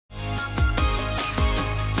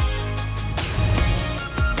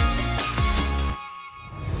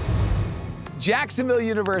Jacksonville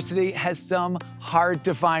University has some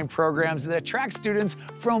hard-to-find programs that attract students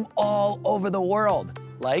from all over the world,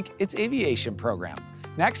 like its aviation program.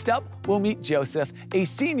 Next up, we'll meet Joseph, a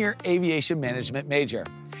senior aviation management major.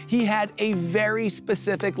 He had a very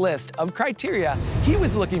specific list of criteria he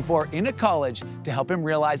was looking for in a college to help him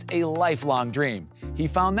realize a lifelong dream. He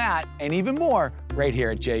found that and even more right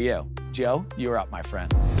here at JU. Joe, you're up, my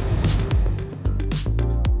friend.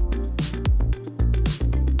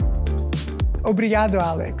 Obrigado,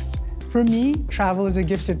 Alex. For me, travel is a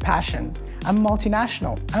gifted passion. I'm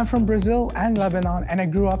multinational. I'm from Brazil and Lebanon, and I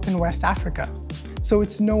grew up in West Africa. So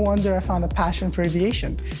it's no wonder I found a passion for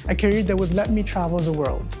aviation, a career that would let me travel the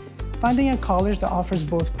world. Finding a college that offers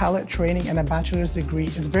both pilot training and a bachelor's degree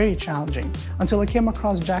is very challenging, until I came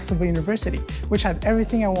across Jacksonville University, which had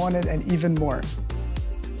everything I wanted and even more.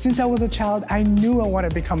 Since I was a child, I knew I wanted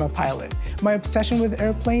to become a pilot. My obsession with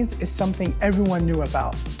airplanes is something everyone knew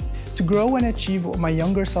about. To grow and achieve what my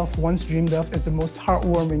younger self once dreamed of is the most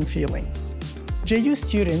heartwarming feeling. JU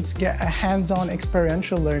students get a hands-on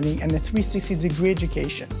experiential learning and a 360-degree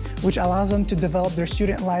education, which allows them to develop their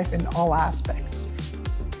student life in all aspects.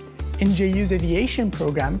 In JU's aviation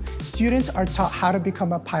program, students are taught how to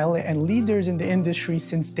become a pilot and leaders in the industry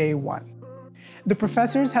since day one. The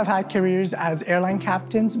professors have had careers as airline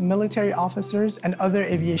captains, military officers, and other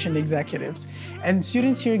aviation executives, and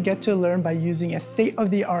students here get to learn by using a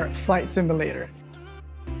state-of-the-art flight simulator.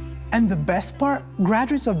 And the best part,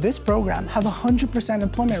 graduates of this program have a 100%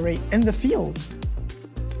 employment rate in the field.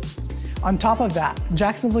 On top of that,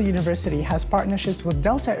 Jacksonville University has partnerships with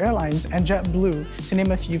Delta Airlines and JetBlue, to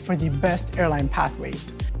name a few, for the best airline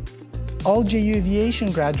pathways. All JU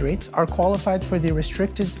aviation graduates are qualified for the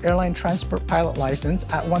restricted airline transport pilot license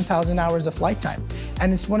at 1,000 hours of flight time,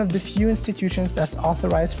 and it's one of the few institutions that's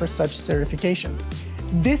authorized for such certification.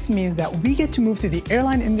 This means that we get to move to the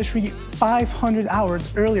airline industry 500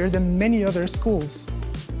 hours earlier than many other schools.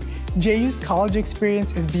 JU's college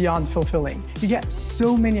experience is beyond fulfilling. You get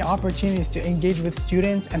so many opportunities to engage with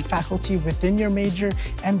students and faculty within your major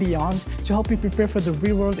and beyond to help you prepare for the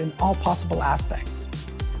real world in all possible aspects.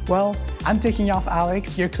 Well, I'm taking off,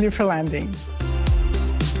 Alex. You're clear for landing.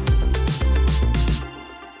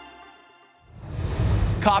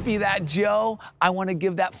 Copy that, Joe. I want to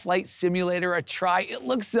give that flight simulator a try. It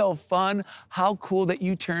looks so fun. How cool that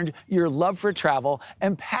you turned your love for travel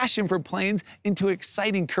and passion for planes into an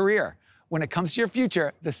exciting career. When it comes to your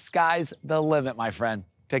future, the sky's the limit, my friend.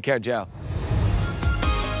 Take care, Joe.